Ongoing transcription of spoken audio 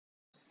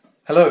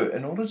Hello,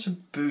 in order to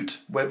boot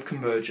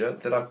Webconverger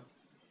that I've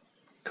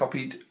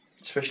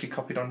especially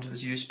copied onto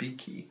this USB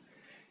key,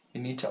 you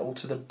need to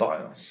alter the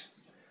BIOS.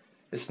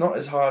 It's not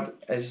as hard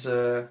as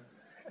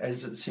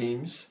it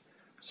seems,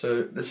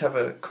 so let's have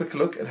a quick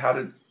look at how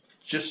to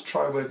just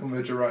try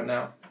Webconverger right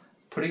now.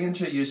 Putting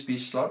into a USB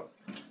slot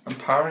and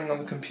powering on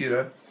the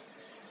computer.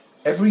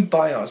 Every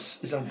BIOS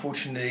is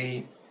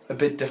unfortunately a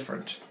bit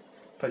different,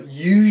 but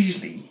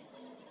usually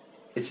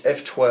it's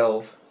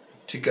F12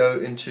 to go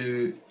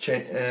into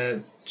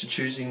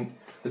choosing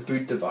the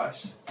boot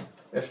device.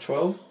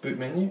 F12, boot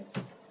menu,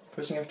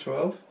 pressing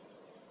F12.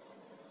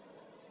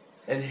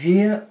 And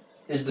here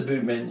is the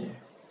boot menu.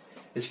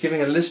 It's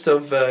giving a list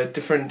of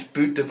different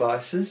boot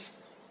devices.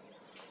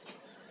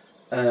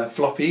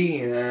 Floppy,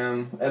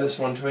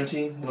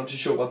 LS120, not too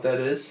sure what that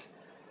is.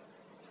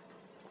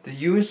 The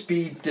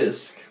USB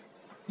disk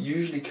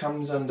usually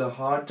comes under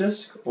hard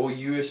disk or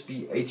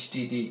USB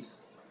HDD.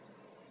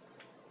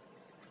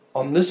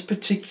 On this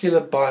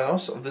particular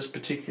BIOS of this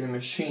particular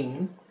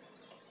machine,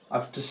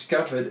 I've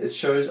discovered it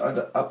shows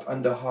up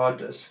under hard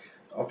disk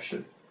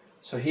option.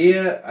 So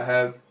here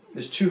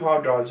there's 2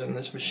 hard drives on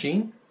this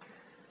machine,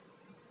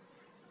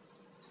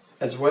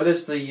 as well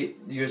as the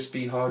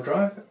USB hard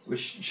drive,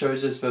 which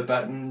shows as the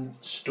button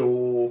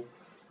store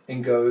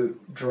and go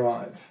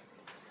drive.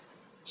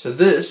 So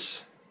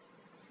this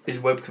is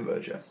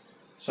Webconverger.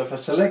 So if I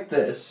select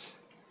this,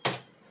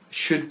 it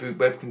should boot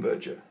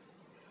Webconverger,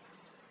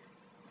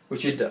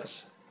 which it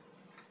does.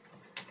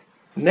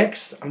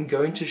 Next, I'm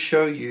going to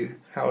show you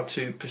how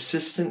to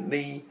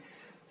persistently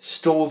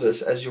store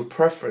this as your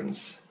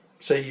preference.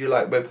 Say you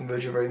like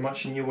Webconverger very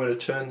much and you want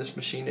to turn this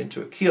machine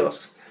into a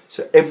kiosk,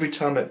 so every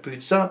time it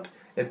boots up,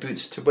 it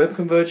boots to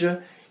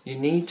Webconverger. You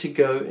need to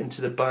go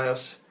into the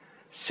BIOS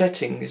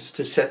settings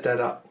to set that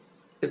up.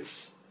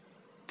 It's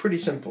pretty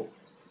simple.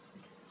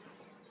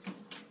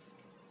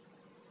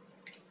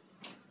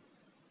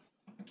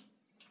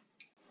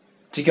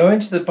 To go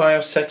into the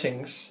BIOS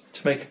settings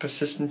to make a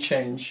persistent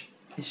change,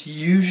 it's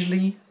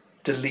usually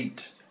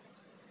delete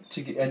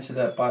to enter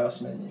that BIOS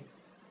menu.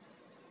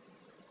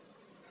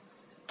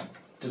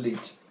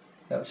 Delete.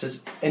 Now it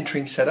says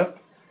entering setup,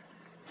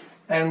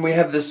 and we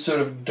have this sort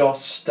of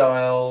DOS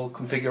style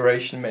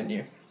configuration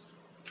menu.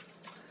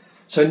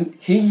 So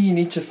here you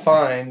need to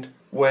find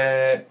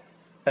where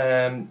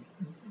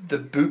the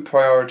boot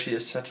priority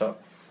is set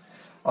up.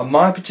 On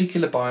my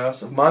particular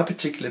BIOS of my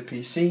particular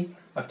PC,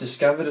 I've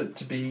discovered it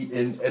to be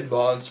in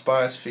advanced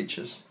BIOS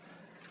features.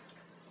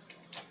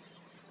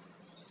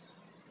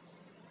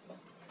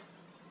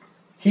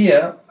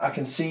 Here I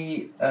can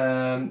see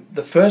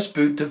the first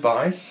boot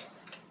device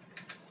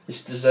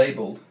is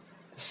disabled.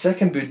 The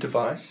second boot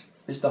device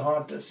is the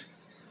hard disk.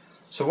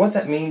 So what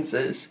that means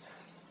is,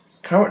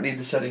 currently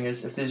the setting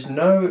is if there's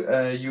no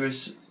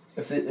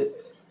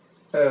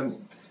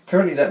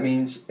currently that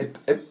means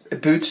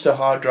it boots the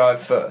hard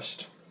drive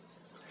first.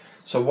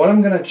 So what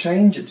I'm going to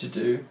change it to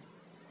do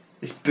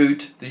is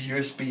boot the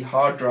USB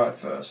hard drive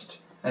first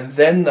and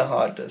then the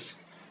hard disk.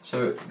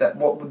 So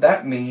what would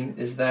that mean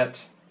is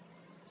that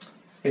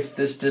if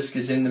this disk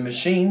is in the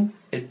machine,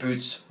 it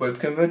boots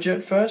Webconverger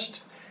at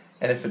first,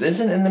 and if it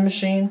isn't in the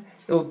machine,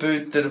 it will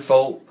boot the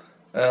default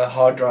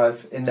hard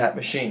drive in that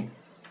machine.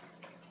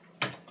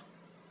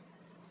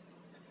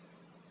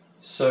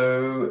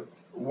 So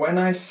when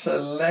I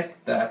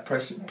select that,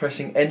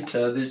 pressing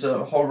enter, there's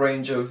a whole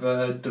range of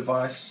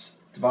devices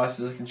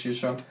I can choose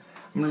from.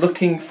 I'm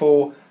looking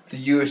for the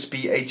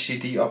USB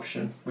HDD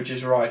option, which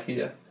is right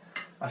here.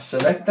 I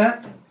select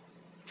that.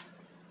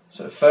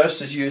 So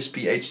first is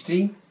USB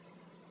HD,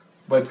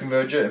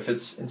 Webconverger if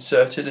it's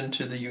inserted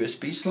into the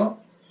USB slot.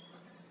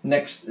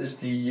 Next is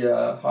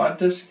the hard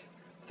disk.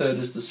 Third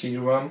is the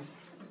CD-ROM,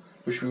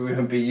 which we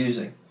won't be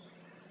using.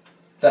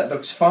 That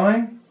looks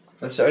fine.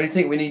 That's the only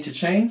thing we need to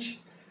change.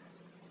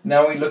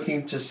 Now we're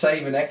looking to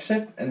save and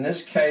exit. In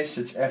this case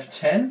it's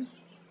F10.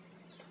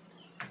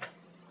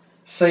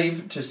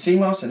 Save to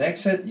CMOS and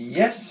exit,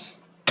 yes,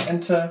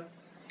 enter,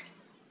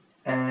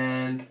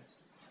 and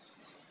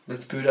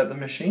let's boot up the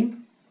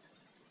machine.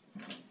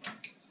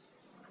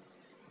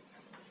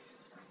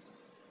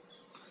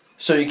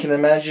 So you can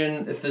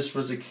imagine if this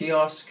was a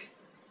kiosk,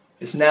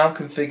 it's now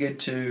configured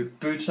to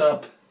boot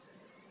up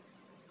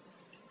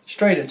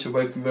straight into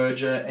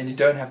Webconverger and you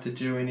don't have to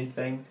do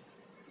anything.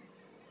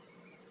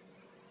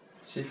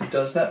 See if it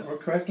does that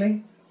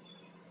correctly.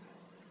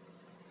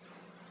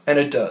 And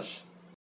it does.